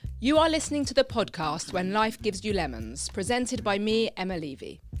You are listening to the podcast When Life Gives You Lemons, presented by me, Emma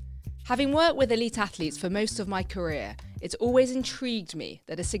Levy. Having worked with elite athletes for most of my career, it's always intrigued me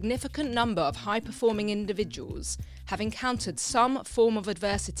that a significant number of high-performing individuals have encountered some form of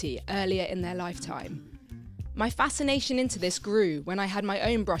adversity earlier in their lifetime. My fascination into this grew when I had my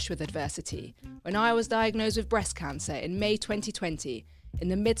own brush with adversity, when I was diagnosed with breast cancer in May 2020, in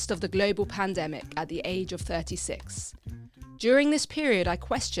the midst of the global pandemic at the age of 36. During this period, I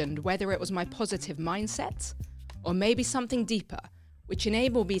questioned whether it was my positive mindset or maybe something deeper, which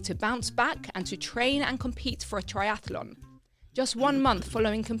enabled me to bounce back and to train and compete for a triathlon, just 1 month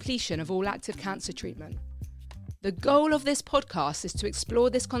following completion of all active cancer treatment. The goal of this podcast is to explore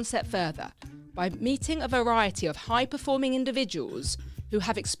this concept further by meeting a variety of high-performing individuals who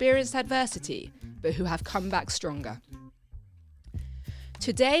have experienced adversity, but who have come back stronger.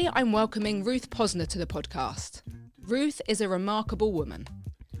 Today, I'm welcoming Ruth Posner to the podcast. Ruth is a remarkable woman.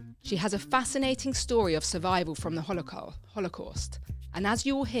 She has a fascinating story of survival from the Holocaust. And as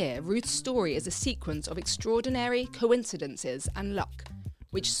you will hear, Ruth's story is a sequence of extraordinary coincidences and luck,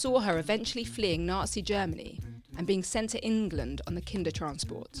 which saw her eventually fleeing Nazi Germany and being sent to England on the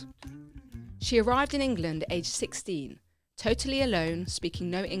Kindertransport. She arrived in England aged 16, totally alone,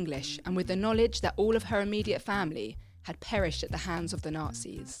 speaking no English, and with the knowledge that all of her immediate family had perished at the hands of the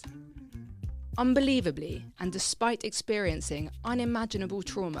Nazis. Unbelievably, and despite experiencing unimaginable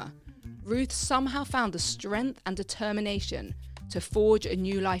trauma, Ruth somehow found the strength and determination to forge a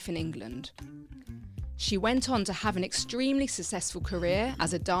new life in England. She went on to have an extremely successful career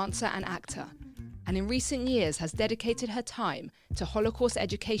as a dancer and actor, and in recent years has dedicated her time to Holocaust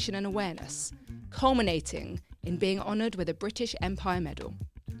education and awareness, culminating in being honoured with a British Empire Medal.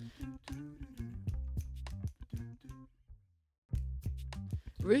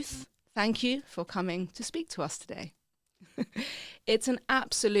 Ruth, thank you for coming to speak to us today. It's an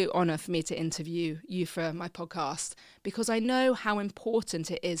absolute honour for me to interview you for my podcast because I know how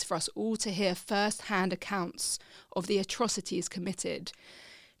important it is for us all to hear first-hand accounts of the atrocities committed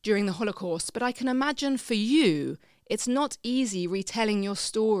during the Holocaust. But I can imagine for you, it's not easy retelling your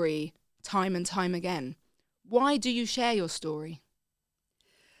story time and time again. Why do you share your story?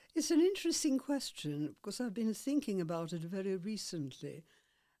 It's an interesting question because I've been thinking about it very recently.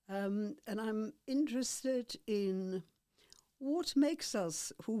 And I'm interested in what makes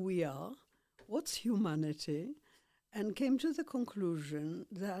us who we are, what's humanity, and came to the conclusion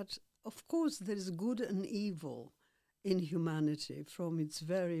that, of course, there is good and evil in humanity from its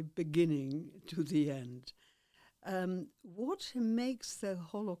very beginning to the end. What makes the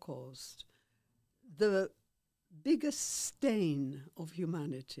Holocaust the biggest stain of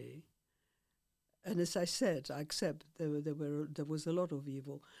humanity? And as I said, I accept there was a lot of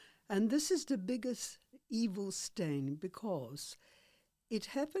evil. And this is the biggest evil stain because it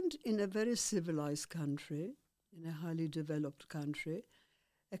happened in a very civilized country, in a highly developed country,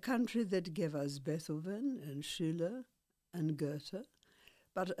 a country that gave us Beethoven and Schiller and Goethe,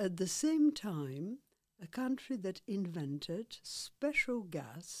 but at the same time, a country that invented special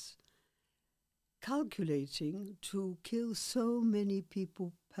gas calculating to kill so many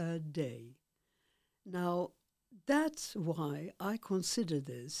people per day. Now, that's why I consider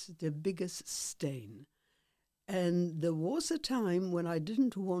this the biggest stain. And there was a time when I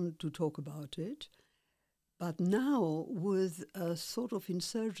didn't want to talk about it, but now with a sort of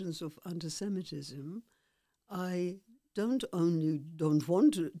insurgence of anti-Semitism, I don't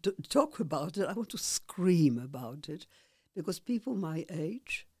want to talk about it, I want to scream about it, because people my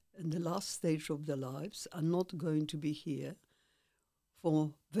age and the last stage of their lives are not going to be here for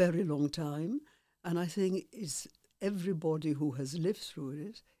a very long time. And I think it's everybody who has lived through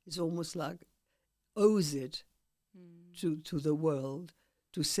it is almost like owes it to the world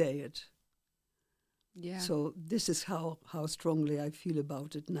to say it. Yeah. So this is how strongly I feel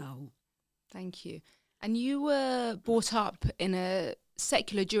about it now. Thank you. And you were brought up in a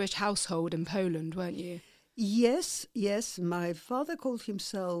secular Jewish household in Poland, weren't you? Yes. My father called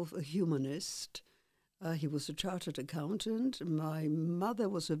himself a humanist. He was a chartered accountant. My mother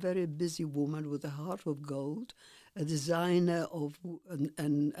was a very busy woman with a heart of gold, a designer of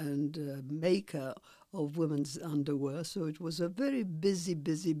and maker of women's underwear. So it was a very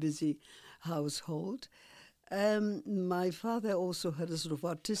busy household. My father also had a sort of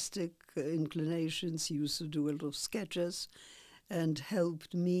artistic inclinations. He used to do a lot of sketches and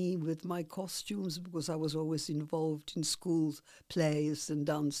helped me with my costumes because I was always involved in school plays and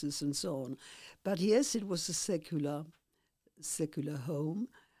dances and so on. But yes, it was a secular home.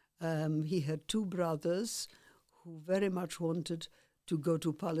 He had two brothers who very much wanted to go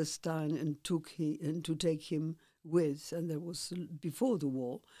to Palestine and to take him with, and that was before the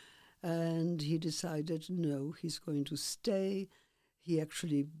war. And he decided, no, he's going to stay. He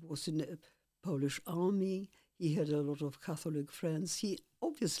actually was in the Polish army. He had a lot of Catholic friends. He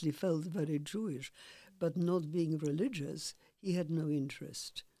obviously felt very Jewish, but not being religious, he had no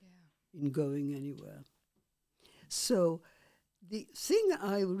interest in going anywhere. So the thing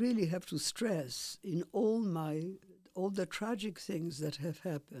I really have to stress in all the tragic things that have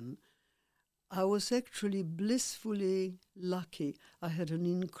happened, I was actually blissfully lucky. I had an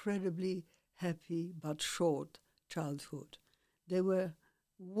incredibly happy but short childhood. They were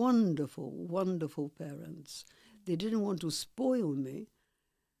wonderful, wonderful parents. They didn't want to spoil me.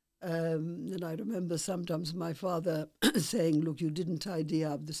 And I remember sometimes my father saying, look, you didn't tidy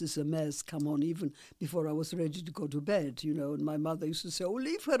up. This is a mess. Come on, even before I was ready to go to bed, you know. And my mother used to say, oh,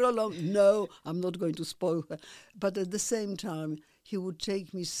 leave her alone. No, I'm not going to spoil her. But at the same time, he would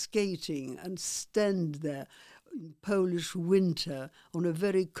take me skating and stand there in Polish winter on a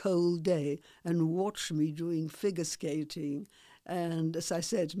very cold day and watch me doing figure skating. And as I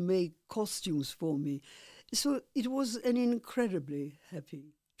said, make costumes for me. So it was an incredibly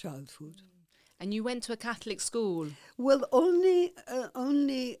happy childhood. And you went to a Catholic school? Well, only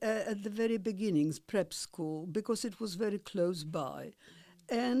at the very beginnings, prep school, because it was very close by.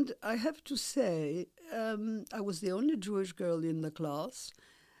 And I have to say, I was the only Jewish girl in the class.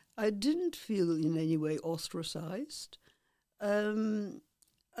 I didn't feel in any way ostracized.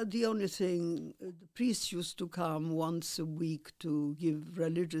 The only thing, the priest used to come once a week to give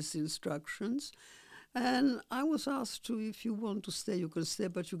religious instructions. And I was asked to, if you want to stay, you can stay,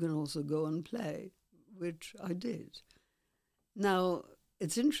 but you can also go and play, which I did. Now,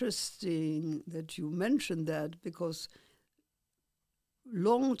 it's interesting that you mentioned that, because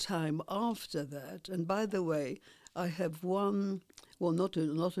long time after that, and by the way, I have one, well, not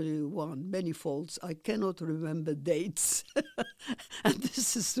only one, many faults. I cannot remember dates, and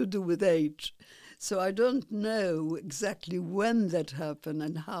this is to do with age. So I don't know exactly when that happened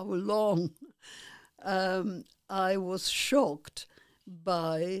and how long. I was shocked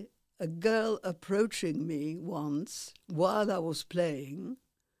by a girl approaching me once while I was playing.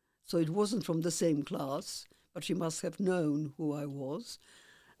 So it wasn't from the same class, but she must have known who I was,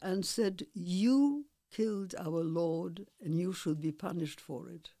 and said, you killed our Lord and you should be punished for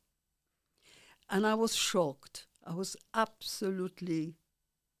it. And I was shocked. I was absolutely,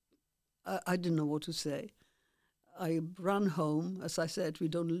 I didn't know what to say. I ran home. As I said, we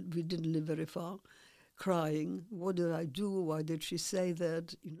didn't live very far. Crying, what did I do? Why did she say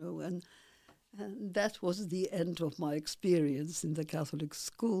that? You know, and that was the end of my experience in the Catholic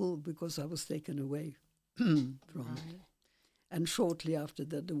school, because I was taken away from it. And shortly after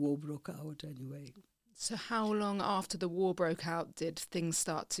that, the war broke out anyway. So how long after the war broke out did things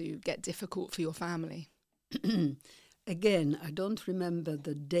start to get difficult for your family? Again, I don't remember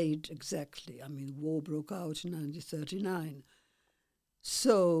the date exactly. I mean, war broke out in 1939.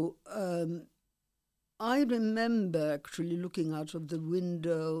 So I remember actually looking out of the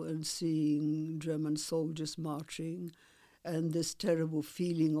window and seeing German soldiers marching, and this terrible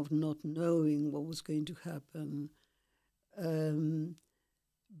feeling of not knowing what was going to happen.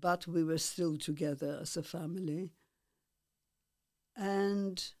 But we were still together as a family.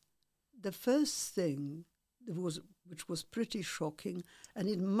 And the first thing which was pretty shocking, and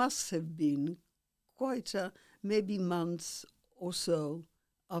it must have been quite maybe months or so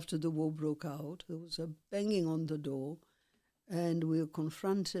after the war broke out, there was a banging on the door, and we were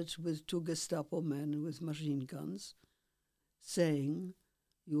confronted with two Gestapo men with machine guns saying,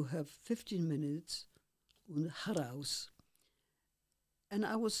 you have 15 minutes und heraus. And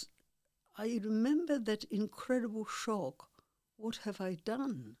I remember that incredible shock. What have I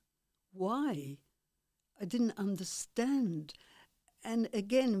done? Why? I didn't understand. And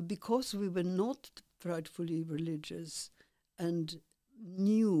again, because we were not frightfully religious and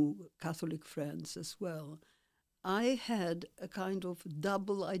knew Catholic friends as well, I had a kind of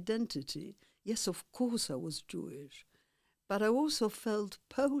double identity. Yes, of course I was Jewish, but I also felt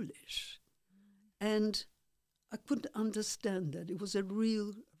Polish. And I couldn't understand that. It was a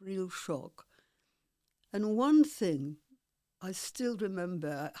real, real shock. And one thing I still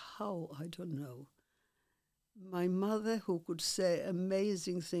remember, how, I don't know, my mother, who could say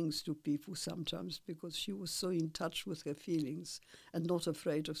amazing things to people sometimes because she was so in touch with her feelings and not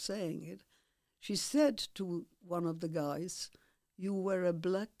afraid of saying it, she said to one of the guys, you wear a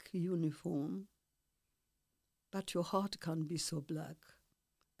black uniform, but your heart can't be so black.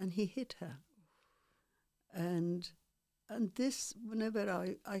 And he hit her. And this, whenever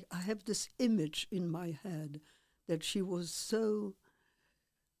I have this image in my head that she was so,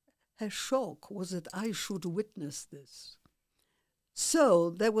 her shock was that I should witness this. So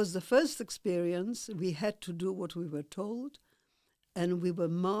that was the first experience. We had to do what we were told, and we were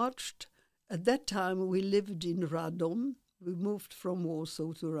marched. At that time, we lived in Radom. We moved from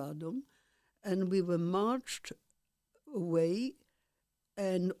Warsaw to Radom, and we were marched away.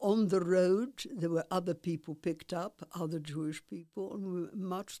 And on the road, there were other people picked up, other Jewish people, and we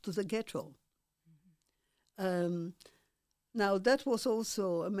marched to the ghetto. Now, that was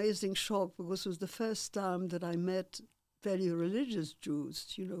also an amazing shock, because it was the first time that I met very religious Jews,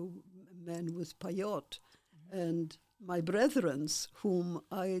 men with payot, and my brethrens, whom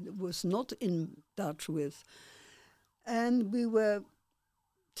I was not in touch with. And we were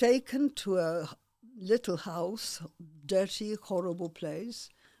taken to a little house, dirty, horrible place,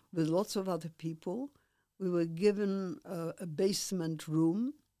 with lots of other people. We were given a basement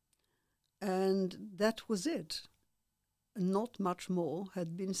room, and that was it. Not much more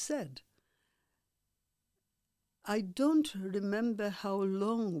had been said. I don't remember how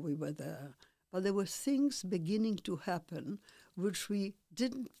long we were there, but there were things beginning to happen which we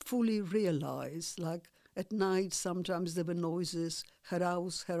didn't fully realize, like at night sometimes there were noises,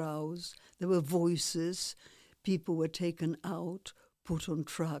 heraus, heraus, there were voices, people were taken out, put on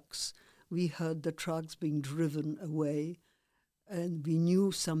trucks. We heard the trucks being driven away, and we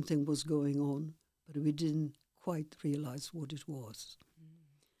knew something was going on, but we didn't quite realize what it was.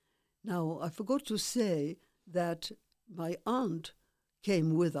 Now, I forgot to say that my aunt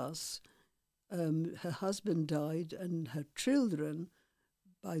came with us. Her husband died, and her children,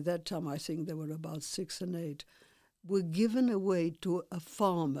 by that time I think they were about 6 and 8, were given away to a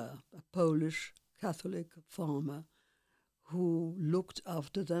farmer, a Polish Catholic farmer, who looked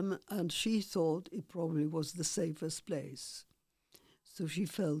after them, and she thought it probably was the safest place. So she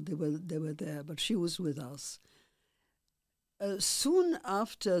felt they were there, but she was with us. Soon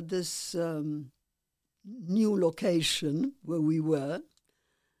after this new location where we were,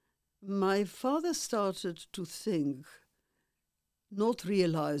 my father started to think, not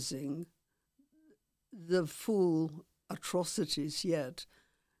realizing the full atrocities yet,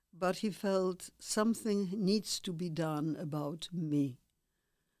 but he felt something needs to be done about me.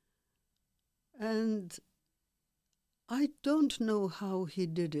 And I don't know how he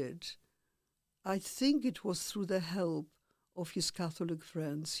did it. I think it was through the help of his Catholic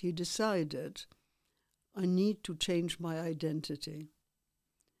friends. He decided, I need to change my identity.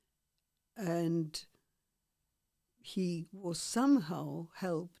 And he was somehow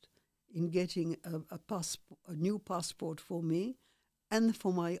helped in getting a new passport for me and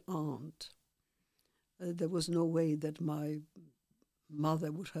for my aunt. There was no way that my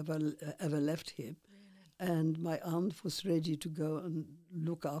mother would have ever left him. Really? And my aunt was ready to go and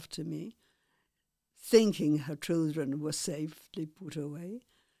look after me, thinking her children were safely put away.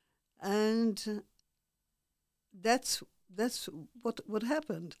 And that's what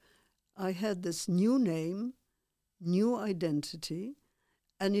happened. I had this new name, new identity,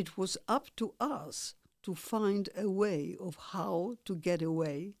 and it was up to us to find a way of how to get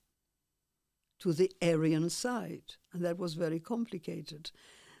away to the Aryan side. And that was very complicated.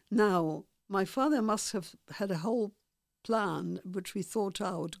 Now, my father must have had a whole plan which we thought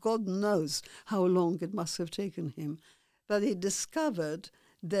out. God knows how long it must have taken him. But he discovered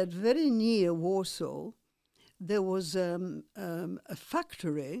that very near Warsaw, there was a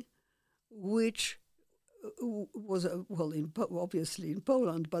factory which was, obviously in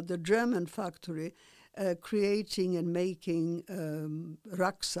Poland, but the German factory creating and making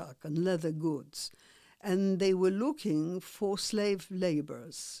rucksack and leather goods. And they were looking for slave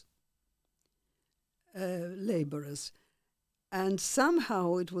laborers. And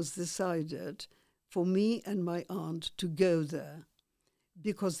somehow it was decided for me and my aunt to go there,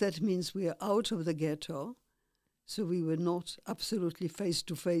 because that means we are out of the ghetto, so we were not absolutely face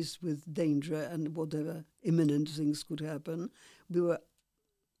to face with danger and whatever imminent things could happen. We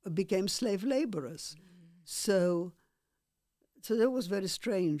became slave laborers. So that was very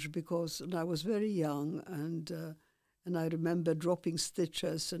strange, because I was very young, and I remember dropping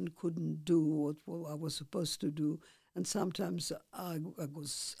stitches and couldn't do what I was supposed to do. And sometimes I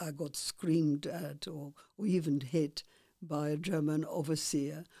got screamed at or even hit by a German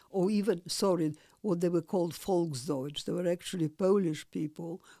overseer, or even, what they were called Volksdeutsch. They were actually Polish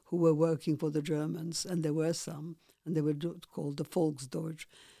people who were working for the Germans, and there were some, and they were called the Volksdeutsch,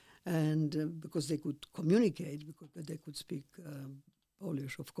 and because they could communicate, because they could speak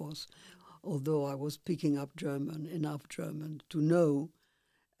Polish, of course, although I was picking up enough German to know.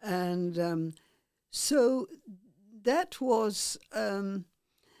 And so that was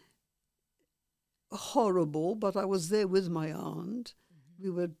horrible, but I was there with my aunt. We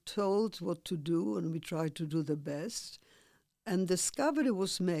were told what to do, and we tried to do the best. And discovery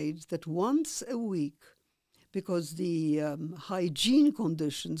was made that once a week, because the hygiene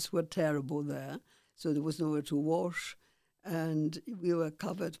conditions were terrible there, so there was nowhere to wash, and we were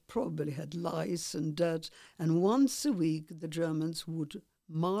covered, probably had lice and dirt, and once a week the Germans would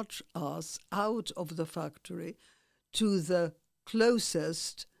march us out of the factory to the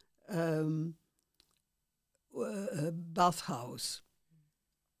closest bathhouse.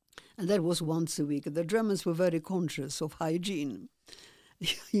 And that was once a week. The Germans were very conscious of hygiene,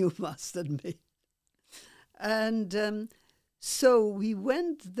 you must admit. And so we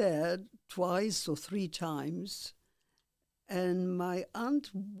went there twice or three times, and my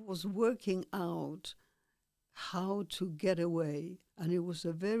aunt was working out how to get away. And it was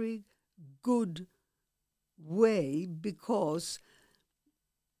a very good way because,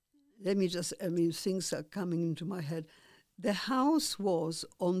 things are coming into my head. The house was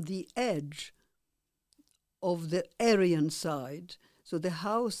on the edge of the Aryan side. So the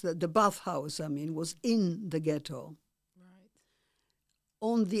house, the bathhouse, was in the ghetto. Right.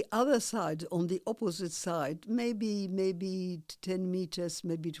 On the other side, on the opposite side, maybe 10 meters,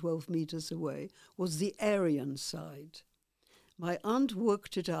 maybe 12 meters away, was the Aryan side. My aunt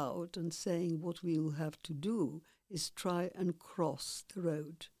worked it out and saying what we will have to do is try and cross the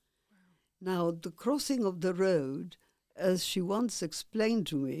road. Wow. Now, the crossing of the road, as she once explained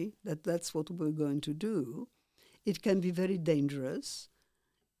to me, that's what we're going to do, it can be very dangerous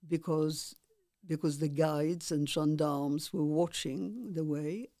because the guides and gendarmes were watching the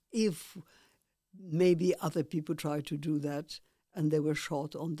way. If maybe other people tried to do that and they were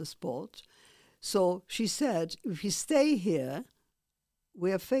shot on the spot. So she said, if we stay here,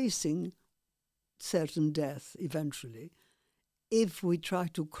 we are facing certain death eventually. If we try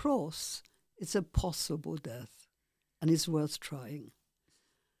to cross, it's a possible death, and it's worth trying.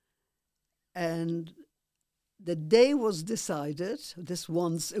 And the day was decided, this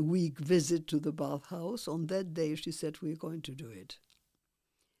once a week visit to the bathhouse. On that day, she said, we're going to do it.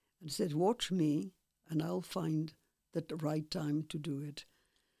 And said, watch me, and I'll find the right time to do it.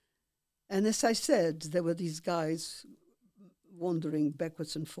 And as I said, there were these guys wandering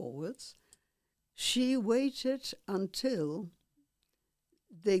backwards and forwards. She waited until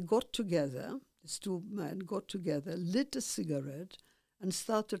they got together, these two men got together, lit a cigarette, and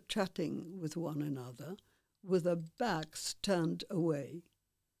started chatting with one another with their backs turned away.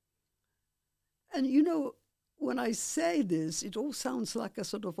 And when I say this, it all sounds like a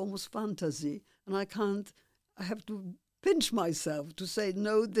sort of almost fantasy, and I have to pinch myself to say,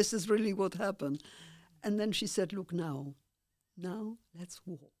 no, this is really what happened. And then she said, look, now let's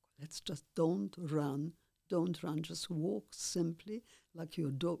walk. Let's just don't run, just walk simply like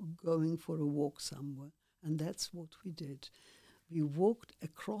you're going for a walk somewhere. And that's what we did. We walked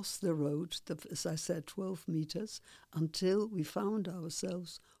across the road, as I said, 12 meters, until we found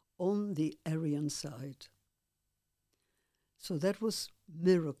ourselves on the Aryan side. So that was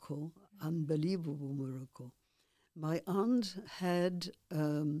miracle, unbelievable miracle. My aunt had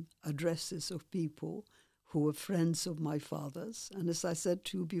addresses of people who were friends of my father's. And as I said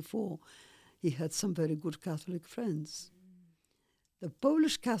to you before, he had some very good Catholic friends. The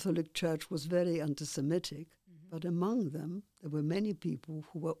Polish Catholic Church was very anti-Semitic, but among them, there were many people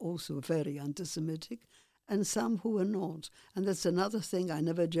who were also very anti-Semitic and some who were not. And that's another thing I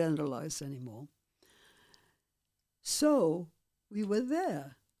never generalize anymore. So we were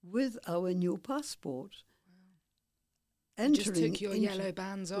there with our new passport. Wow. You just took your yellow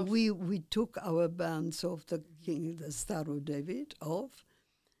bands off? We took our bands off, the Star of David off.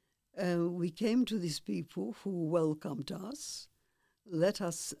 We came to these people who welcomed us. Let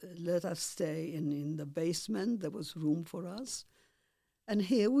us stay in the basement. There was room for us. And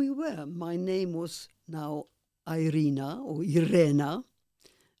here we were. My name was now Irina or Irena,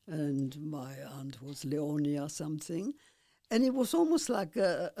 and my aunt was Leonia something. And it was almost like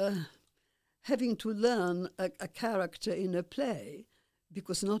having to learn a character in a play,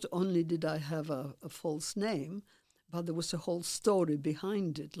 because not only did I have a false name, but there was a whole story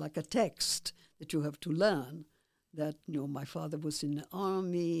behind it, like a text that you have to learn. That my father was in the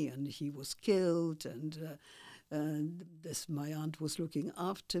army and he was killed, and my aunt was looking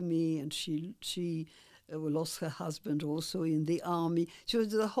after me, and she lost her husband also in the army. So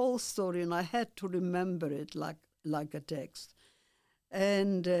the whole story, and I had to remember it like a text,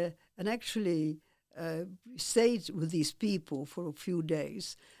 and actually stayed with these people for a few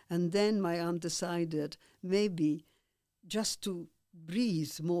days, and then my aunt decided maybe just to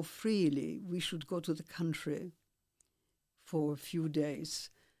breathe more freely, we should go to the country for a few days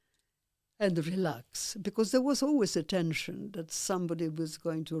and relax, because there was always a tension that somebody was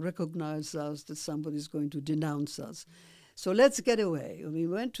going to recognize us, that somebody is going to denounce us. So let's get away. And we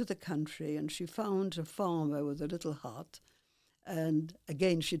went to the country, and she found a farmer with a little hut. And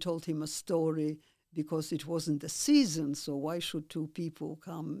again, she told him a story because it wasn't the season, so why should two people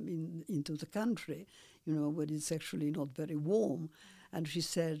come into the country, when it's actually not very warm? And she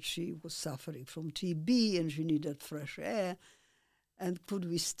said she was suffering from TB and she needed fresh air. And could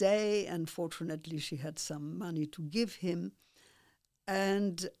we stay? And fortunately, she had some money to give him.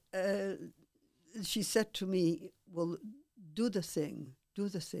 And she said to me, well, do the thing.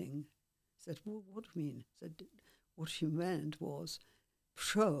 I said, well, what do you mean? I said, what she meant was,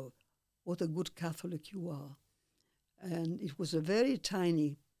 show what a good Catholic you are. And it was a very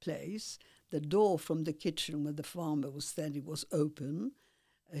tiny place. The door from the kitchen where the farmer was standing was open.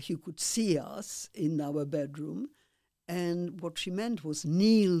 He could see us in our bedroom. And what she meant was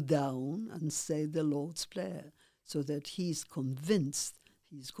kneel down and say the Lord's Prayer, so that he's convinced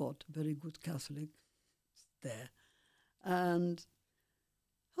he's got very good Catholic there. And,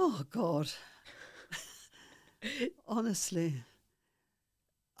 oh God, honestly,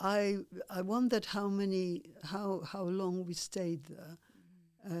 I wondered how long we stayed there.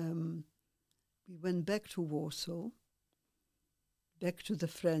 We went back to Warsaw, back to the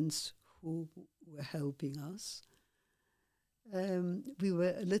friends who were helping us. We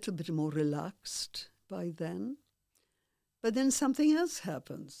were a little bit more relaxed by then. But then something else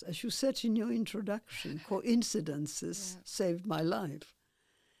happens. As you said in your introduction, coincidences saved my life.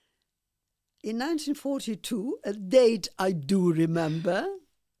 In 1942, a date I do remember,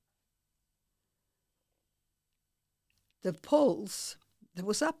 the Poles, there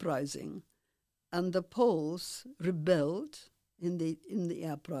was uprising, and the Poles rebelled in the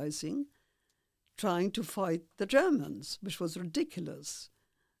uprising, trying to fight the Germans, which was ridiculous.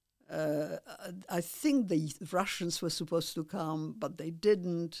 I think the Russians were supposed to come, but they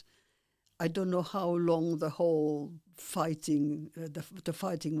didn't. I don't know how long the whole fighting, the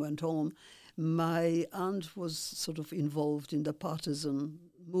fighting went on. My aunt was sort of involved in the partisan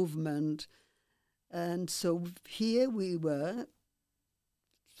movement. And so here we were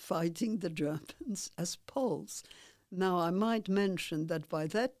fighting the Germans as Poles. Now, I might mention that by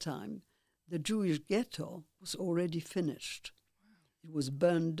that time, the Jewish ghetto was already finished. It was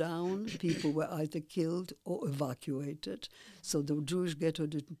burned down. People were either killed or evacuated. So the Jewish ghetto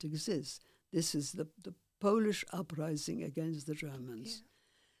didn't exist. This is the Polish uprising against the Germans. Yeah.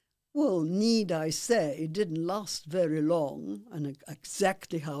 Well, need I say, it didn't last very long. And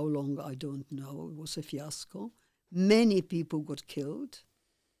exactly how long, I don't know. It was a fiasco. Many people got killed.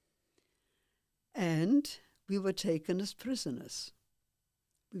 And we were taken as prisoners.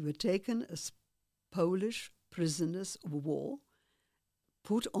 We were taken as Polish prisoners of war,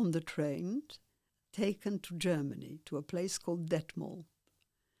 put on the train, taken to Germany, to a place called Detmold.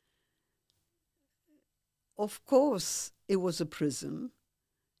 Of course, it was a prison.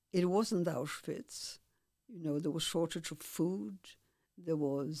 It wasn't Auschwitz. There was shortage of food. There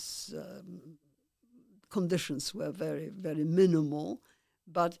was conditions were very, very minimal,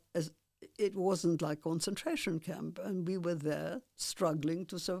 but it wasn't like concentration camp, and we were there struggling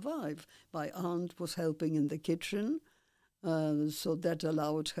to survive. My aunt was helping in the kitchen. So that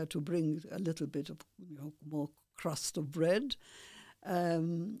allowed her to bring a little bit of more crust of bread.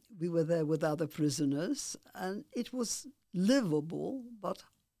 We were there with other prisoners, and it was livable, but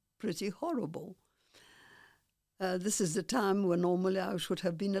pretty horrible. This is the time when normally I should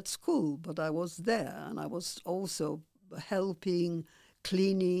have been at school, but I was there, and I was also helping,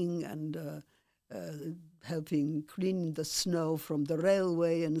 cleaning, and helping clean the snow from the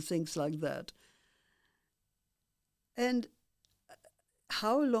railway and things like that. And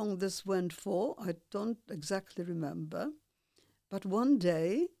how long this went for, I don't exactly remember. But one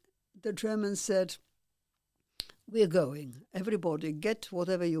day, the Germans said, we're going. Everybody, get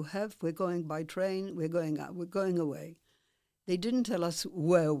whatever you have. We're going by train. We're going out. We're going away. They didn't tell us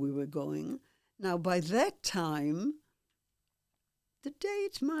where we were going. Now, by that time, the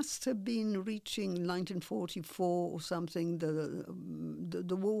date must have been reaching 1944 or something.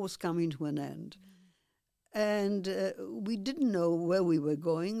 The war was coming to an end. And we didn't know where we were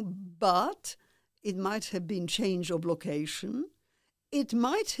going, but it might have been change of location. It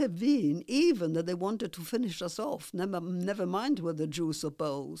might have been even that they wanted to finish us off, never mind whether Jews or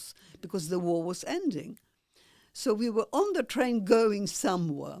Poles, because the war was ending. So we were on the train going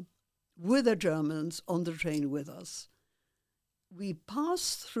somewhere with the Germans on the train with us. We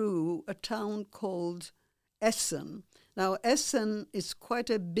passed through a town called Essen. Now, Essen is quite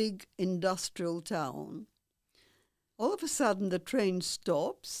a big industrial town. All of a sudden, the train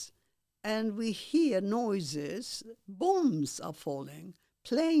stops, and we hear noises. Bombs are falling.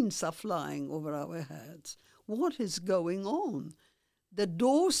 Planes are flying over our heads. what is going on? The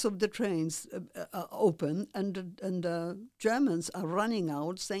doors of the trains are open, and the Germans are running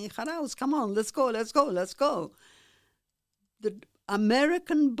out saying, "Heraus, come on, let's go, let's go, let's go." The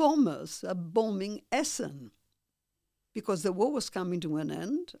American bombers are bombing Essen because the war was coming to an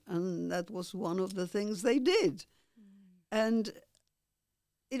end, and that was one of the things they did. And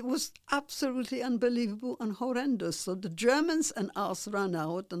it was absolutely unbelievable and horrendous. So the Germans and us ran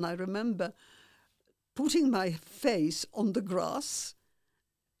out, and I remember putting my face on the grass,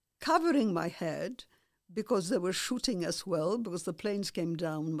 covering my head, because they were shooting as well, because the planes came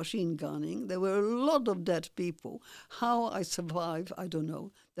down, machine gunning. There were a lot of dead people. How I survived, I don't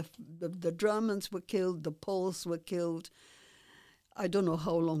know. The Germans were killed, the Poles were killed. I don't know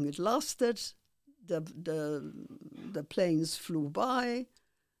how long it lasted. The planes flew by.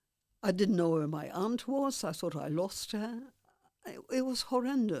 I didn't know where my aunt was. I thought I lost her. It was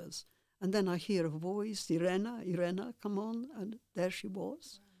horrendous. And then I hear a voice, Irena, come on. And there she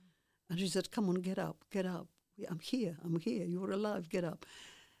was. And she said, "Come on, get up. I'm here, you're alive, get up."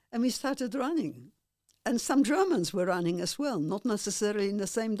 And we started running. And some Germans were running as well, not necessarily in the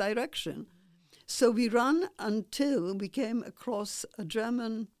same direction. So we ran until we came across a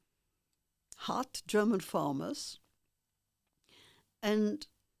German hut, German farmers. And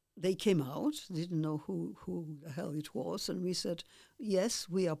they came out, didn't know who the hell it was. And we said, "Yes,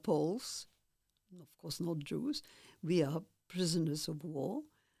 we are Poles, of course not Jews. We are prisoners of war.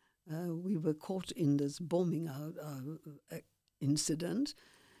 We were caught in this bombing incident.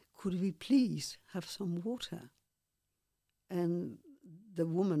 Could we please have some water?" And the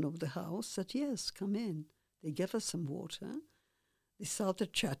woman of the house said, "Yes, come in." They gave us some water. They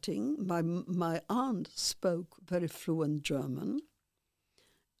started chatting. My aunt spoke very fluent German.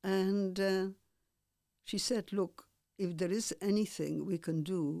 And she said, "Look, if there is anything we can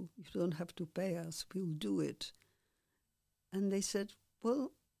do, you don't have to pay us, we'll do it." And they said,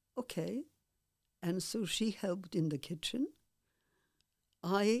 "Well, okay." And so she helped in the kitchen.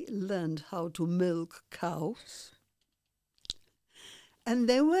 I learned how to milk cows. And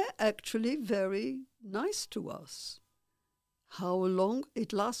they were actually very nice to us. How long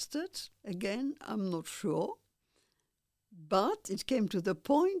it lasted, again, I'm not sure. But it came to the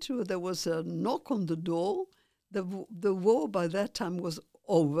point where there was a knock on the door. The war by that time was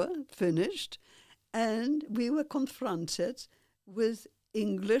over, finished. And we were confronted with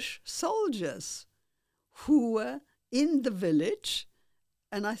English soldiers who were in the village,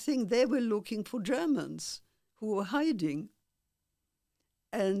 and I think they were looking for Germans who were hiding.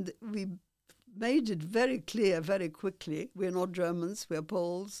 And we made it very clear very quickly, we're not Germans, we're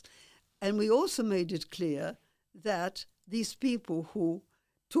Poles. And we also made it clear that these people who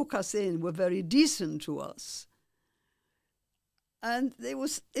took us in were very decent to us. And it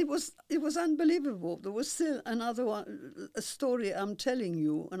was unbelievable. There was still another one, a story I'm telling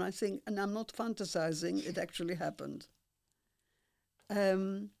you, and I think, and I'm not fantasizing, it actually happened.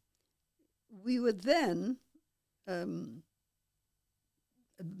 We were then, main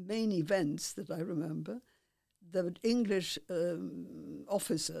events that I remember, the English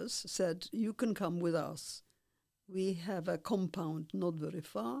officers said, "You can come with us. We have a compound not very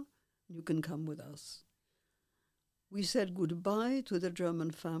far. You can come with us." We said goodbye to the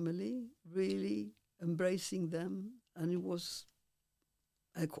German family, really embracing them. And it was,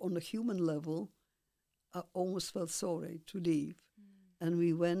 on a human level, I almost felt sorry to leave. And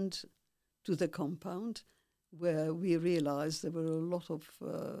we went to the compound where we realized there were a lot of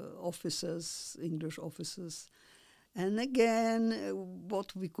officers, English officers. And again,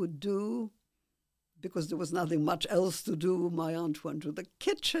 what we could do, because there was nothing much else to do, my aunt went to the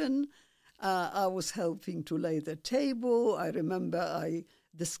kitchen. I was helping to lay the table. I remember I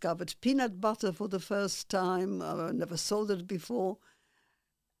discovered peanut butter for the first time. I never saw that before.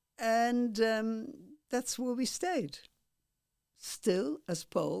 And that's where we stayed. Still as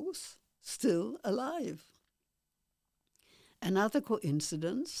Poles, still alive. Another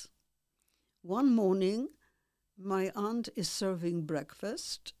coincidence. One morning, my aunt is serving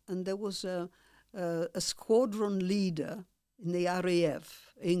breakfast, and there was a squadron leader in the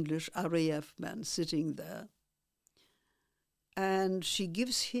RAF, English RAF man, sitting there. And she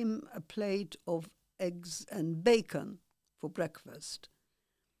gives him a plate of eggs and bacon for breakfast.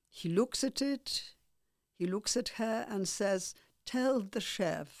 He looks at it, he looks at her and says, "Tell the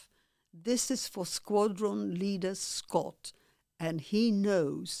chef, this is for squadron leader Scott, and he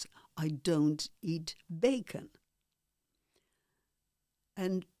knows I don't eat bacon."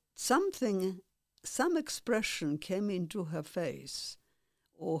 And some expression came into her face,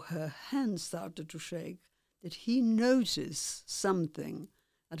 or her hand started to shake, that he noticed something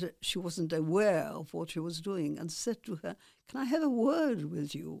and she wasn't aware of what she was doing, and said to her, "Can I have a word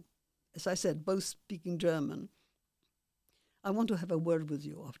with you?" As I said, both speaking German. "I want to have a word with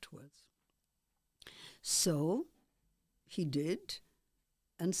you afterwards." So he did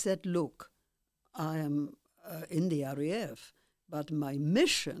and said, "Look, I am in the RAF, but my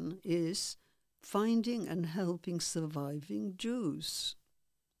mission is finding and helping surviving Jews.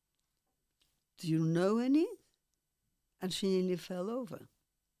 Do you know any?" And she nearly fell over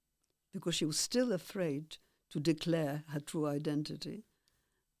because she was still afraid to declare her true identity.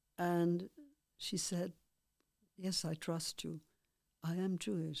 And she said, "Yes, I trust you. I am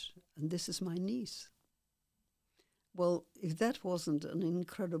Jewish, and this is my niece." Well, if that wasn't an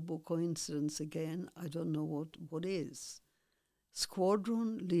incredible coincidence again, I don't know what is.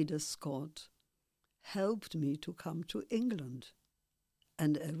 Squadron Leader Scott helped me to come to England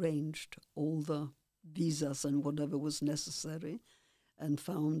and arranged all the visas and whatever was necessary, and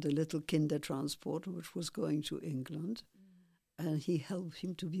found a little kinder transport which was going to England. And he helped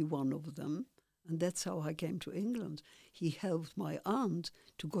him to be one of them. And that's how I came to England. He helped my aunt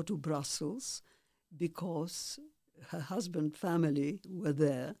to go to Brussels because her husband family were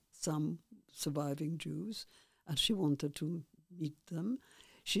there, some surviving Jews, and she wanted to meet them.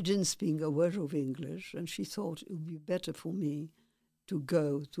 She didn't speak a word of English, and she thought it would be better for me to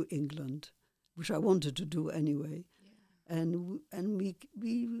go to England, which I wanted to do anyway. Yeah. And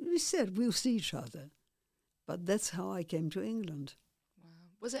we said we'll see each other. But that's how I came to England. Wow.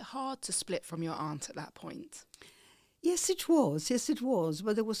 Was it hard to split from your aunt at that point? Yes, it was. Yes, it was.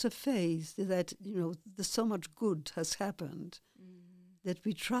 But there was a phase that, so much good has happened that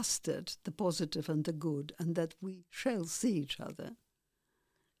we trusted the positive and the good, and that we shall see each other.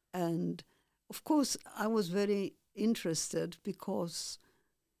 And, of course, I was very interested because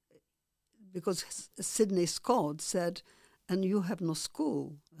Sidney Scott said, "And you have no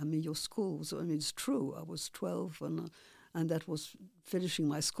school. I mean, your school was," it's true. I was 12 and that was finishing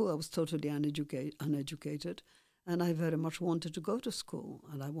my school. I was totally uneducated. And I very much wanted to go to school,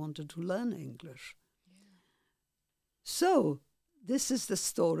 and I wanted to learn English. Yeah. So this is the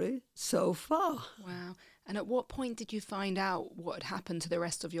story so far. Wow. And at what point did you find out what had happened to the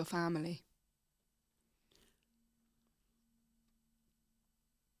rest of your family?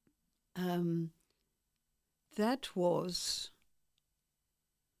 That was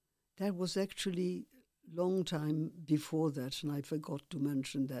actually long time before that, and I forgot to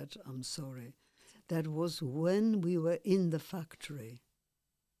mention that. I'm sorry. That was when we were in the factory.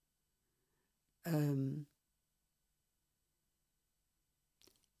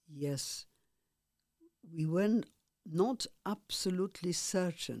 Yes, we were not absolutely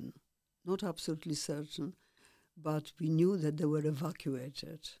certain, but we knew that they were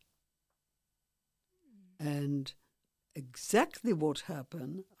evacuated. And exactly what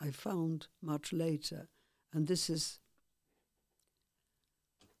happened, I found much later. And this is,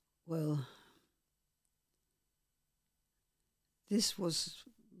 this was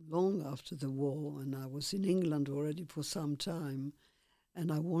long after the war, and I was in England already for some time,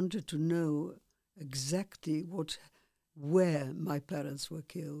 and I wanted to know exactly where my parents were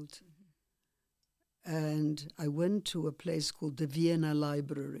killed. Mm-hmm. And I went to a place called the Vienna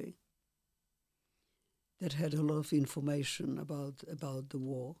Library that had a lot of information about the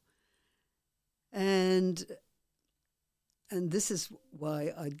war. And this is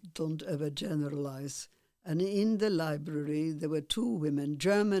why I don't ever generalize. And in the library, there were two women,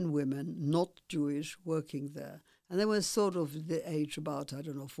 German women, not Jewish, working there. And they were sort of the age about,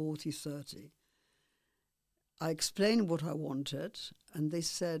 40, 30. I explained what I wanted, and they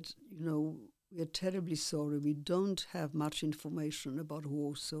said, we're terribly sorry. We don't have much information about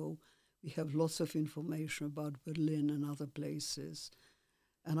Warsaw. We have lots of information about Berlin and other places.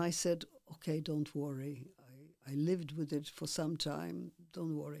 And I said, okay, don't worry. I lived with it for some time.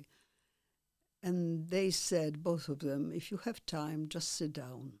 Don't worry. And they said, both of them, if you have time, just sit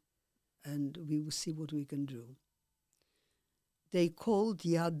down and we will see what we can do. They called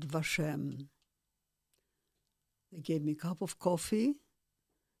Yad Vashem. They gave me a cup of coffee,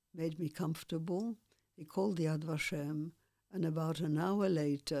 made me comfortable. They called Yad Vashem, and about an hour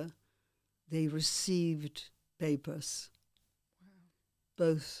later, they received papers.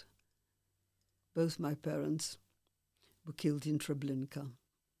 Wow. Both my parents were killed in Treblinka.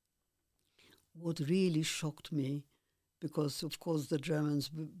 What really shocked me, because of course the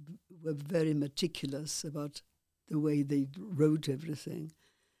Germans were very meticulous about the way they wrote everything.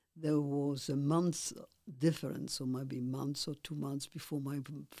 There was a month's difference, or maybe months or 2 months before my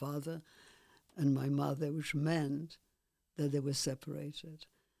father and my mother, which meant that they were separated.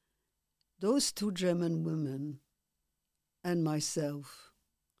 Those two German women and myself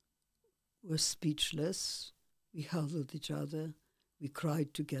were speechless. We held each other. We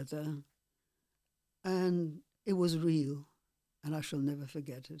cried together. And it was real. And I shall never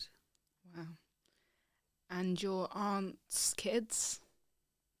forget it. Wow. And your aunt's kids?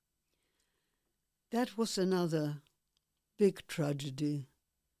 That was another big tragedy.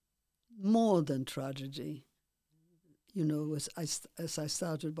 More than tragedy. You know, as I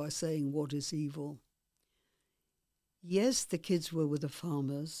started by saying, what is evil? Yes, the kids were with the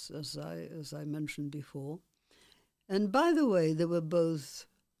farmers, as I mentioned before. And by the way, they were both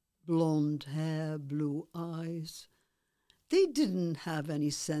blonde hair, blue eyes. They didn't have any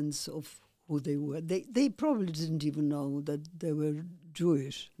sense of who they were. They probably didn't even know that they were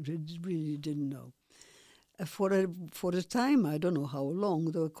Jewish. They really didn't know. For a time, I don't know how long,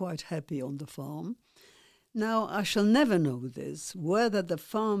 they were quite happy on the farm. Now, I shall never know this, whether the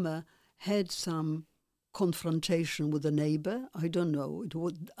farmer had some confrontation with a neighbor. I don't know.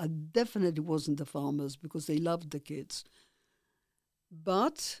 I definitely wasn't the farmers because they loved the kids.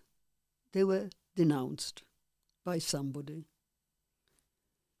 But they were denounced by somebody.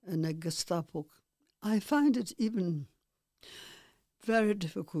 And a Gestapo. I find it even very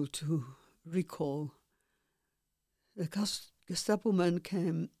difficult to recall. The Gestapo men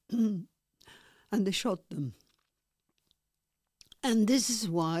came and they shot them. And this is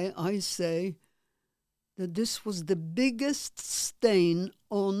why I say that this was the biggest stain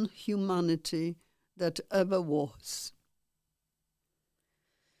on humanity that ever was.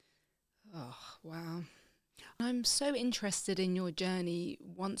 Oh, wow. I'm so interested in your journey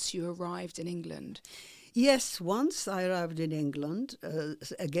once you arrived in England. Yes, once I arrived in England,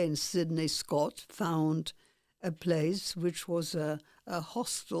 again, Sidney Scott found a place which was a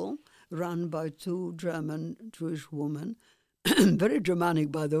hostel run by two German Jewish women, very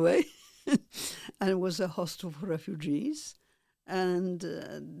Germanic, by the way, and it was a hostel for refugees. And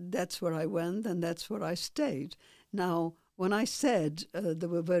that's where I went, and that's where I stayed. Now, when I said they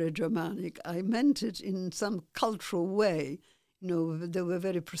were very Germanic, I meant it in some cultural way. You know, they were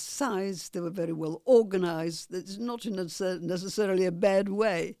very precise, they were very well organized. It's not in necessarily a bad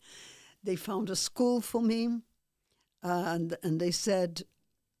way. They found a school for me, and they said,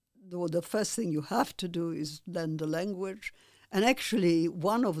 the first thing you have to do is learn the language. And actually,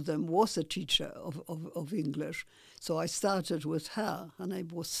 one of them was a teacher of English. So I started with her. Her name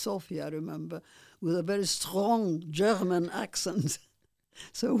was Sophie, I remember, with a very strong German accent.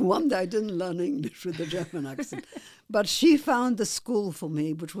 So one day I didn't learn English with a German accent. But she found the school for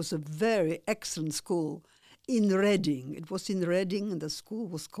me, which was a very excellent school in Reading. It was in Reading, and the school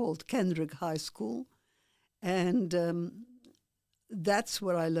was called Kendrick High School. And that's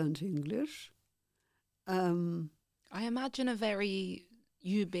where I learned English. I imagine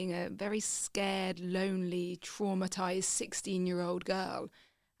you being a very scared, lonely, traumatized 16-year-old girl.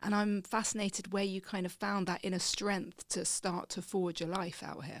 And I'm fascinated where you kind of found that inner strength to start to forge a life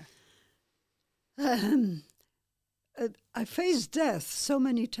out here. I faced death so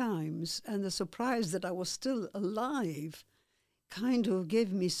many times, and the surprise that I was still alive kind of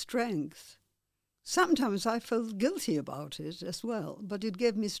gave me strength. Sometimes I felt guilty about it as well, but it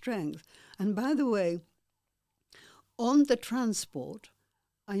gave me strength. And by the way, on the transport,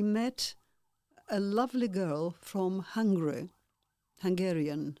 I met a lovely girl from Hungary,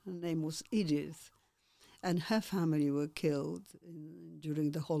 Hungarian. Her name was Edith, and her family were killed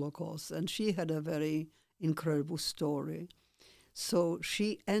during the Holocaust, and she had a very incredible story. So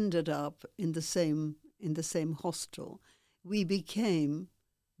she ended up in the same hostel. We became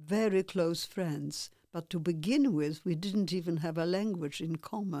very close friends, but to begin with, we didn't even have a language in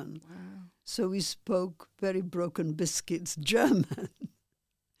common. Wow. So we spoke very broken biscuits German.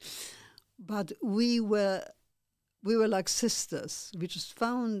 But we were like sisters. We just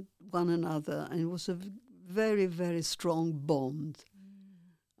found one another, and it was a very, very strong bond.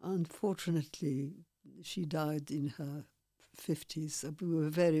 Unfortunately, she died in her 50s. We were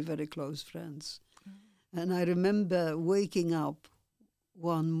very, very close friends. And I remember waking up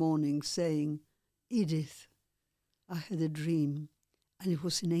one morning saying, Edith, I had a dream, and it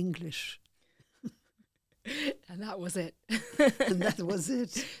was in English. And that was it. And that was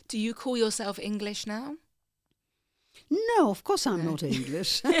it. Do you call yourself English now? No, of course I'm not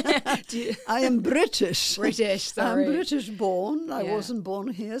English. I am British. British, sorry. I'm British born. Yeah. I wasn't born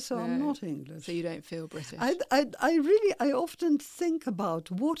here, so No. I'm not English. So you don't feel British? I often think about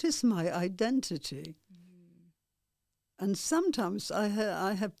what is my identity. And sometimes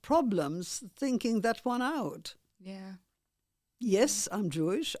I have problems thinking that one out. Yeah. Yes, I'm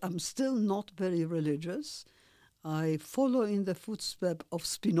Jewish. I'm still not very religious. I follow in the footsteps of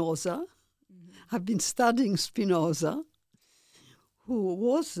Spinoza. I've been studying Spinoza, who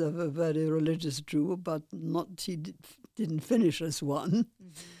was a very religious Jew, but didn't finish as one.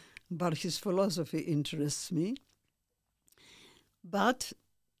 But his philosophy interests me. But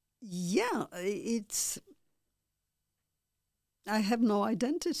yeah, I have no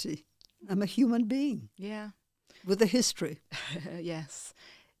identity. I'm a human being. Yeah. With a history. Yes.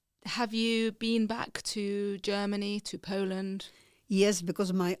 Have you been back to Germany, to Poland? Yes,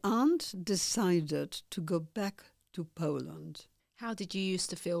 because my aunt decided to go back to Poland. How did you used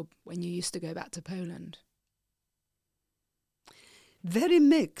to feel when you used to go back to Poland? Very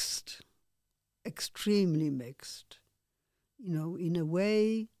mixed, extremely mixed. You know, in a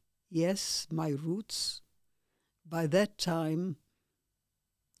way, yes, my roots. By that time,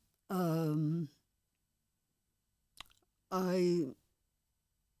 I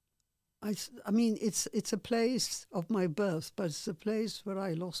mean, it's a place of my birth, but it's a place where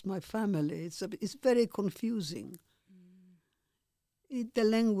I lost my family. It's very confusing. The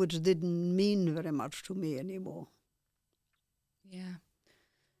language didn't mean very much to me anymore. Yeah.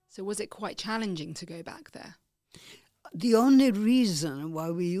 So was it quite challenging to go back there? The only reason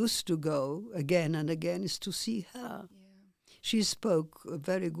why we used to go again and again is to see her. Yeah. She spoke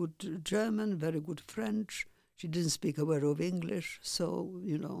very good German, very good French. She didn't speak a word of English. So,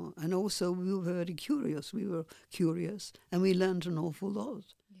 you know, and also we were very curious. We were curious and we learned an awful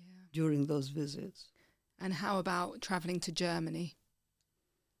lot during those visits. And how about travelling to Germany?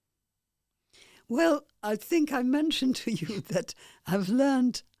 Well, I think I mentioned to you that I've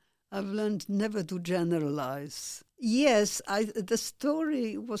learned never to generalize. Yes, the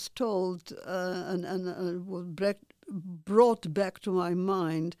story was told and was brought back to my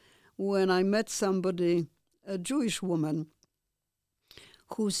mind when I met somebody, a Jewish woman,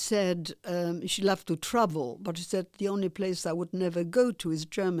 who said she loved to travel, but she said the only place I would never go to is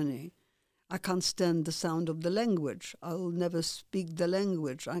Germany. I can't stand the sound of the language. I'll never speak the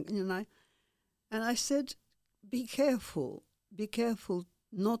language. And I said, be careful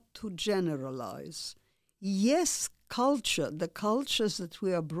not to generalize. Yes, the cultures that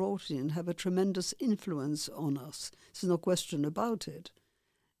we are brought in have a tremendous influence on us. There's no question about it.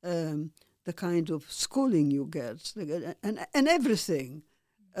 The kind of schooling you get and everything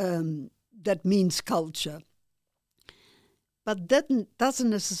that means culture. But that doesn't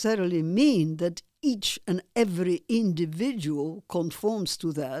necessarily mean that each and every individual conforms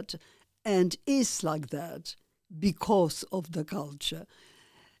to that and is like that because of the culture.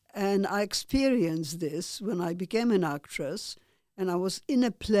 And I experienced this when I became an actress, and I was in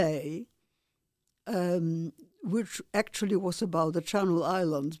a play which actually was about the Channel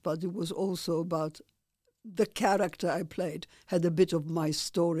Islands, but it was also about the character I played, had a bit of my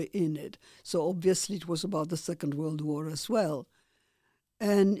story in it. So obviously it was about the Second World War as well.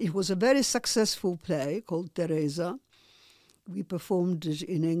 And it was a very successful play called Teresa. We performed it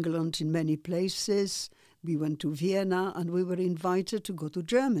in England in many places. We went to Vienna and we were invited to go to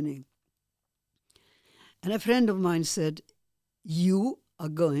Germany. And a friend of mine said, "You are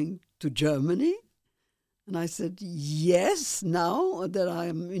going to Germany?" And I said, "Yes, now that I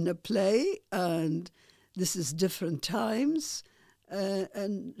am in a play and this is different times.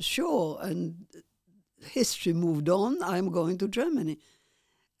 And sure, and history moved on, I'm going to Germany."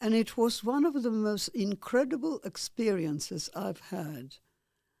 And it was one of the most incredible experiences I've had,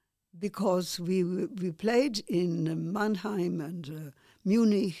 because we played in Mannheim and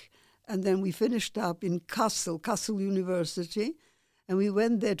Munich, and then we finished up in Kassel University, and we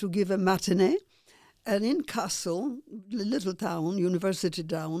went there to give a matinee. And in Kassel, the little town, university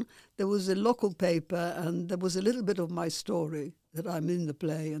town, there was a local paper, and there was a little bit of my story, that I'm in the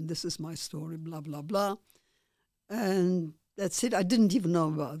play, and this is my story, blah, blah, blah. And that's it. I didn't even know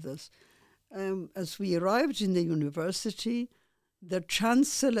about this. As we arrived in the university, the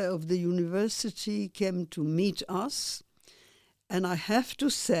chancellor of the university came to meet us. And I have to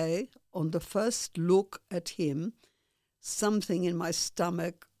say, on the first look at him, something in my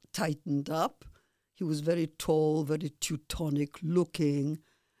stomach tightened up. He was very tall, very Teutonic looking,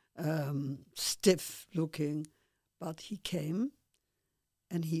 stiff looking. But he came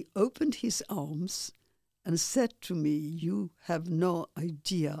and he opened his arms and said to me, "You have no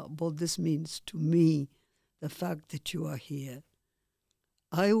idea what this means to me, the fact that you are here.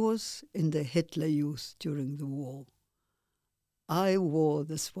 I was in the Hitler Youth during the war. I wore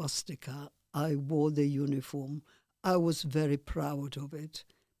the swastika. I wore the uniform. I was very proud of it.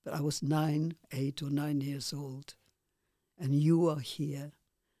 But I was 8 or 9 years old. And you are here.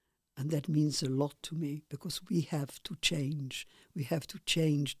 And that means a lot to me, because we have to change. We have to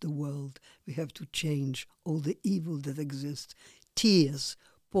change the world. We have to change all the evil that exists. Tears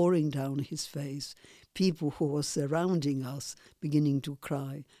pouring down his face, people who were surrounding us beginning to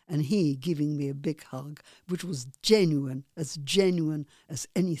cry, and he giving me a big hug, which was genuine as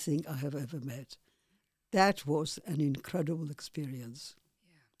anything I have ever met. That was an incredible experience.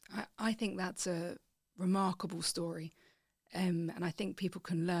 Yeah, I think that's a remarkable story. And I think people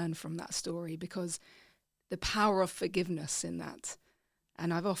can learn from that story, because the power of forgiveness in that.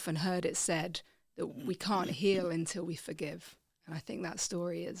 And I've often heard it said that we can't heal until we forgive. And I think that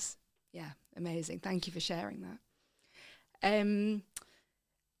story is, amazing. Thank you for sharing that.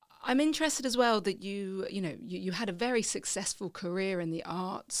 I'm interested as well that you had a very successful career in the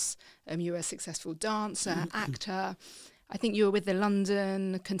arts. You were a successful dancer, actor. I think you were with the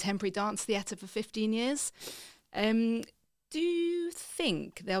London Contemporary Dance Theatre for 15 years. Do you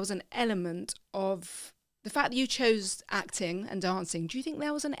think there was an element of the fact that you chose acting and dancing? Do you think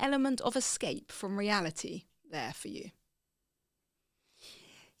there was an element of escape from reality there for you?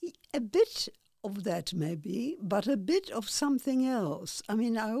 A bit of that maybe, but a bit of something else. I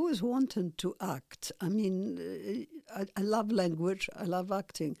mean, I always wanted to act. I mean, I love language, I love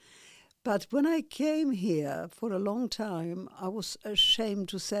acting. But when I came here for a long time, I was ashamed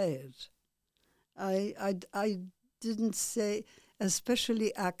to say it. I didn't say,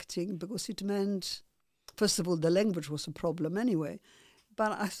 especially acting, because it meant, first of all, the language was a problem anyway.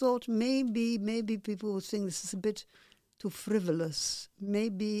 But I thought maybe people would think this is a bit too frivolous.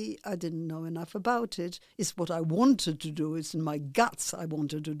 Maybe I didn't know enough about it. It's what I wanted to do. It's in my guts I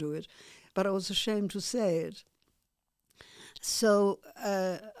wanted to do it. But I was ashamed to say it. So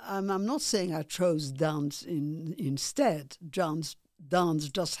I'm not saying I chose dance instead. Dance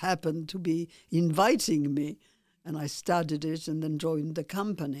just happened to be inviting me. And I studied it and then joined the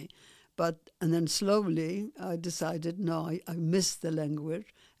company. And then slowly I decided, no, I missed the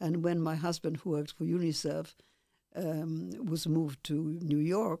language. And when my husband, who worked for UNICEF, was moved to New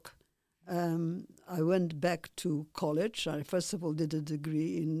York, I went back to college. I first of all did a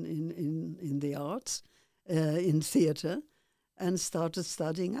degree in the arts, in theatre, and started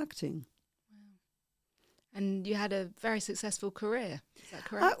studying acting. Wow. And you had a very successful career, is that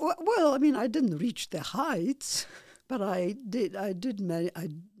correct? Well, I mean, I didn't reach the heights, but I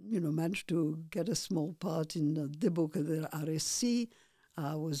managed to get a small part in the book of the RSC.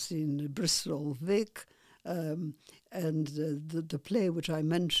 I was in Bristol Vic, and the play which I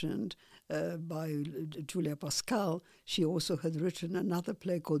mentioned by Julia Pascal, she also had written another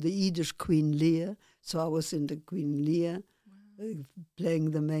play called The Yiddish Queen Lear. So I was in the Queen Lear,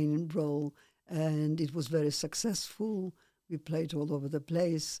 playing the main role, and it was very successful. We played all over the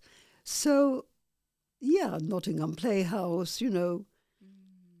place. So, yeah, Nottingham Playhouse,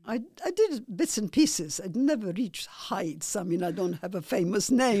 I did bits and pieces. I'd never reached heights. I mean, I don't have a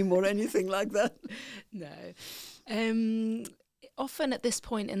famous name or anything like that. No. Often at this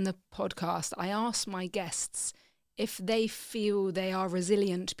point in the podcast, I ask my guests if they feel they are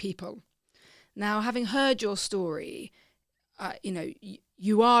resilient people. Now, having heard your story,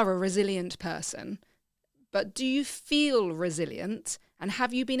 you are a resilient person, but do you feel resilient? And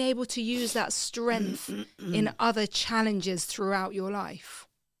have you been able to use that strength in other challenges throughout your life?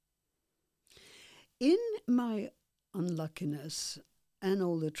 In my unluckiness and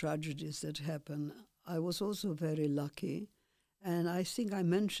all the tragedies that happen, I was also very lucky. And I think I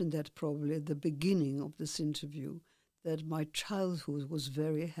mentioned that probably at the beginning of this interview, that my childhood was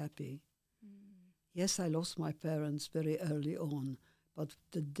very happy. Yes, I lost my parents very early on, but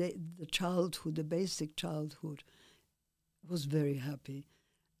the childhood, the basic childhood, was very happy.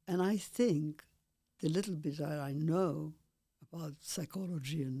 And I think the little bit that I know about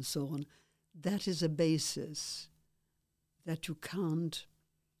psychology and so on, that is a basis that you can't,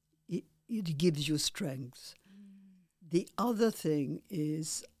 it gives you strength. The other thing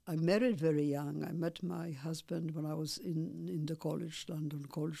is, I married very young. I met my husband when I was in the college, London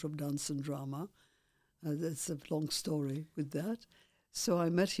College of Dance and Drama. That's a long story with that. So I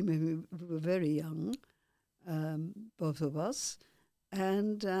met him when we were very young, both of us.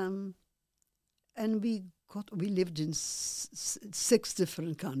 And we lived in 6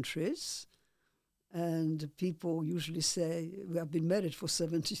 different countries. And people usually say, we have been married for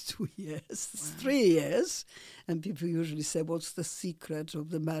 72 years, wow. 3 years. And people usually say, what's the secret of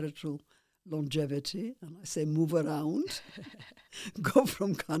the marital longevity? And I say, move around, go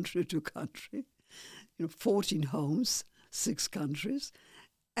from country to country. 14 homes, 6 countries.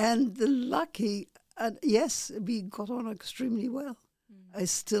 And yes, we got on extremely well. I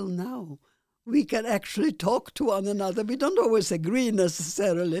still now. We can actually talk to one another. We don't always agree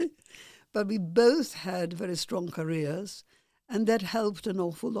necessarily. But we both had very strong careers, and that helped an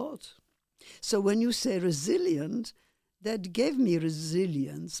awful lot. So when you say resilient, that gave me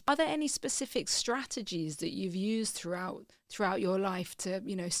resilience. Are there any specific strategies that you've used throughout your life to,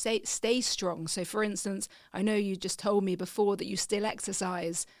 stay strong? So, for instance, I know you just told me before that you still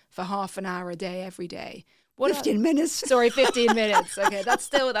exercise for half an hour a day every day. 15 minutes. Sorry, 15 minutes. Okay, that's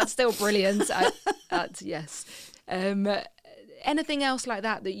still brilliant. Yes. Anything else like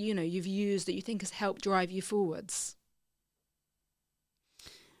that you've used that you think has helped drive you forwards?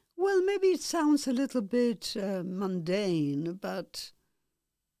 Well, maybe it sounds a little bit mundane, but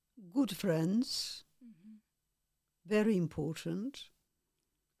good friends, very important,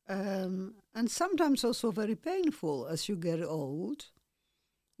 and sometimes also very painful as you get old.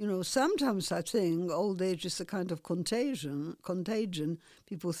 Sometimes I think old age is a kind of contagion.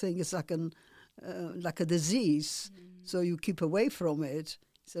 People think it's like a disease, so you keep away from it.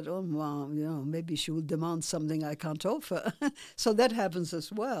 Said, oh, wow, maybe she will demand something I can't offer. So that happens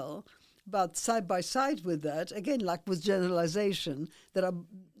as well. But side by side with that, again, like with generalization,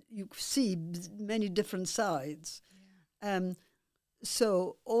 you see many different sides. Yeah.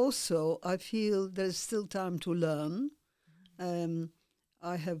 So also I feel there's still time to learn.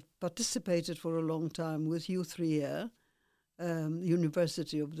 I have participated for a long time with U3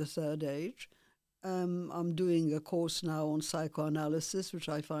 University of the Third Age. I'm doing a course now on psychoanalysis, which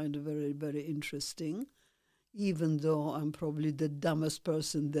I find very, very interesting, even though I'm probably the dumbest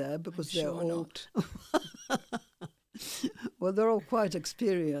person there because they're all well, they're all quite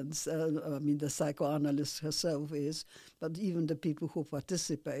experienced. The psychoanalyst herself is, but even the people who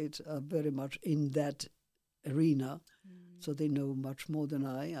participate are very much in that arena, so they know much more than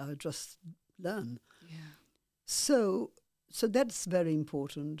I just learn. Yeah. So that's very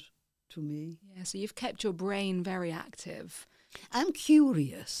important to me. Yeah, so you've kept your brain very active. I'm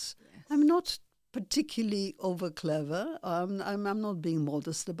curious. Yes. I'm not particularly over clever. I'm not being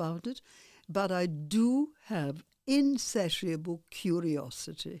modest about it, but I do have insatiable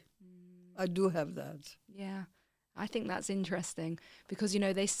curiosity. I do have that. Yeah, I think that's interesting because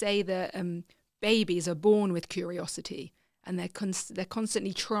they say that babies are born with curiosity. And they're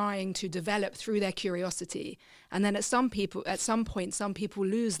constantly trying to develop through their curiosity, and then at some point, some people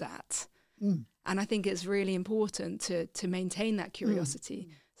lose that. And I think it's really important to maintain that curiosity.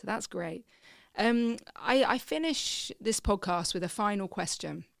 So that's great. I finish this podcast with a final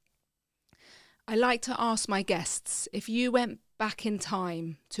question. I like to ask my guests, if you went back in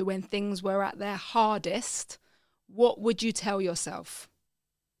time to when things were at their hardest, what would you tell yourself?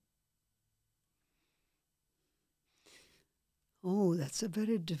 Oh, that's a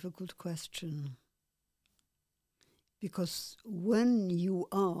very difficult question. Because when you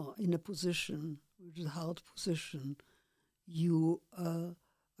are in a position, which is a hard position,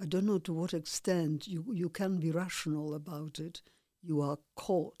 I don't know to what extent you can be rational about it. You are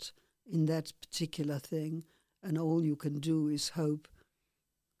caught in that particular thing, and all you can do is hope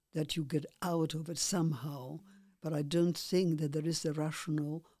that you get out of it somehow. But I don't think that there is a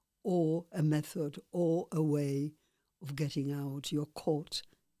rational or a method or a way of getting out. You're caught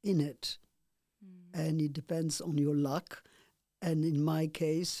in it. And it depends on your luck. And in my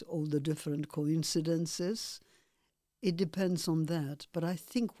case, all the different coincidences. It depends on that. But I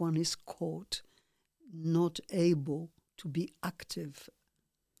think one is caught, not able to be active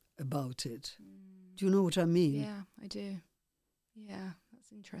about it. Do you know what I mean? Yeah, I do. Yeah,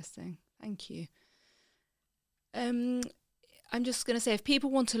 that's interesting. Thank you. I'm just going to say, if people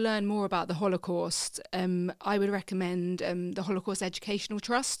want to learn more about the Holocaust, I would recommend the Holocaust Educational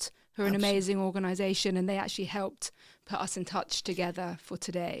Trust, who are an amazing organisation, and they actually helped put us in touch together for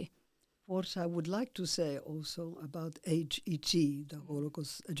today. What I would like to say also about HET, the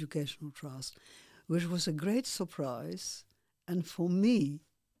Holocaust Educational Trust, which was a great surprise, and for me,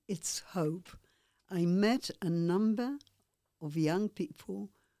 it's hope. I met a number of young people.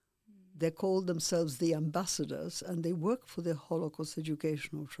 They call themselves the ambassadors, and they work for the Holocaust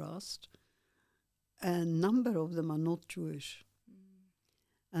Educational Trust. And a number of them are not Jewish.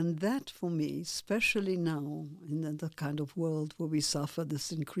 And that, for me, especially now, in the kind of world where we suffer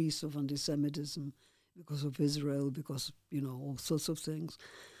this increase of anti-Semitism because of Israel, because, all sorts of things,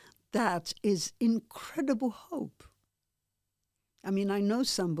 that is incredible hope. I mean, I know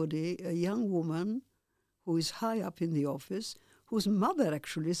somebody, a young woman, who is high up in the office, whose mother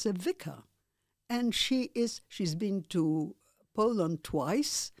actually is a vicar. And she's been to Poland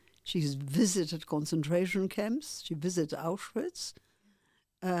twice. She's visited concentration camps. She visited Auschwitz.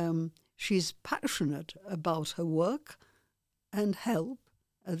 She's passionate about her work and help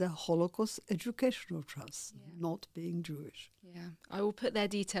at the Holocaust Educational Trust, not being Jewish. Yeah, I will put their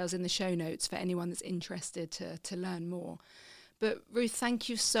details in the show notes for anyone that's interested to learn more. But Ruth, thank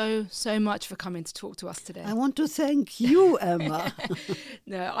you so much for coming to talk to us today. I want to thank you, Emma.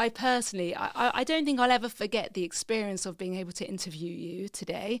 No, I personally, I don't think I'll ever forget the experience of being able to interview you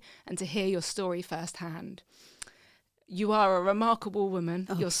today and to hear your story firsthand. You are a remarkable woman.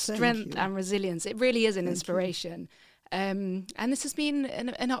 Your strength and resilience, it really is an inspiration. And this has been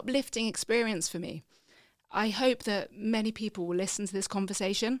an uplifting experience for me. I hope that many people will listen to this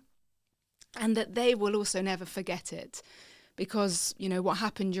conversation and that they will also never forget it. Because, you know, what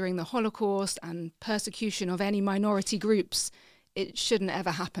happened during the Holocaust and persecution of any minority groups, it shouldn't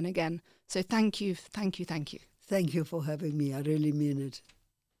ever happen again. So thank you. Thank you for having me. I really mean it.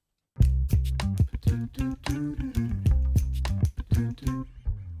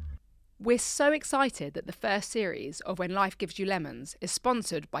 We're so excited that the first series of When Life Gives You Lemons is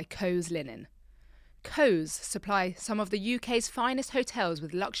sponsored by Co's Linen. Co's supply some of the UK's finest hotels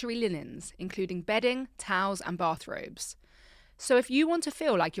with luxury linens, including bedding, towels and bathrobes. So if you want to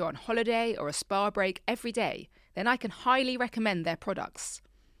feel like you're on holiday or a spa break every day, then I can highly recommend their products.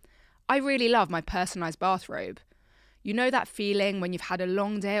 I really love my personalised bathrobe. You know that feeling when you've had a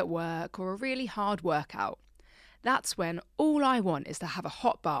long day at work or a really hard workout? That's when all I want is to have a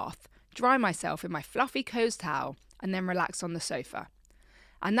hot bath, dry myself in my fluffy Co's towel and then relax on the sofa.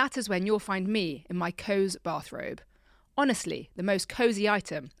 And that is when you'll find me in my Co's bathrobe. Honestly, the most cosy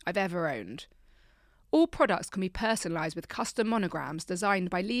item I've ever owned. All products can be personalised with custom monograms designed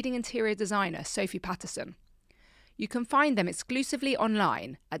by leading interior designer Sophie Patterson. You can find them exclusively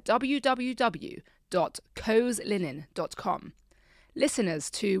online at www.coslinen.com. Listeners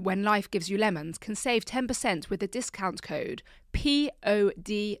to When Life Gives You Lemons can save 10% with the discount code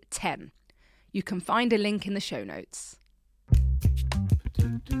POD10. You can find a link in the show notes.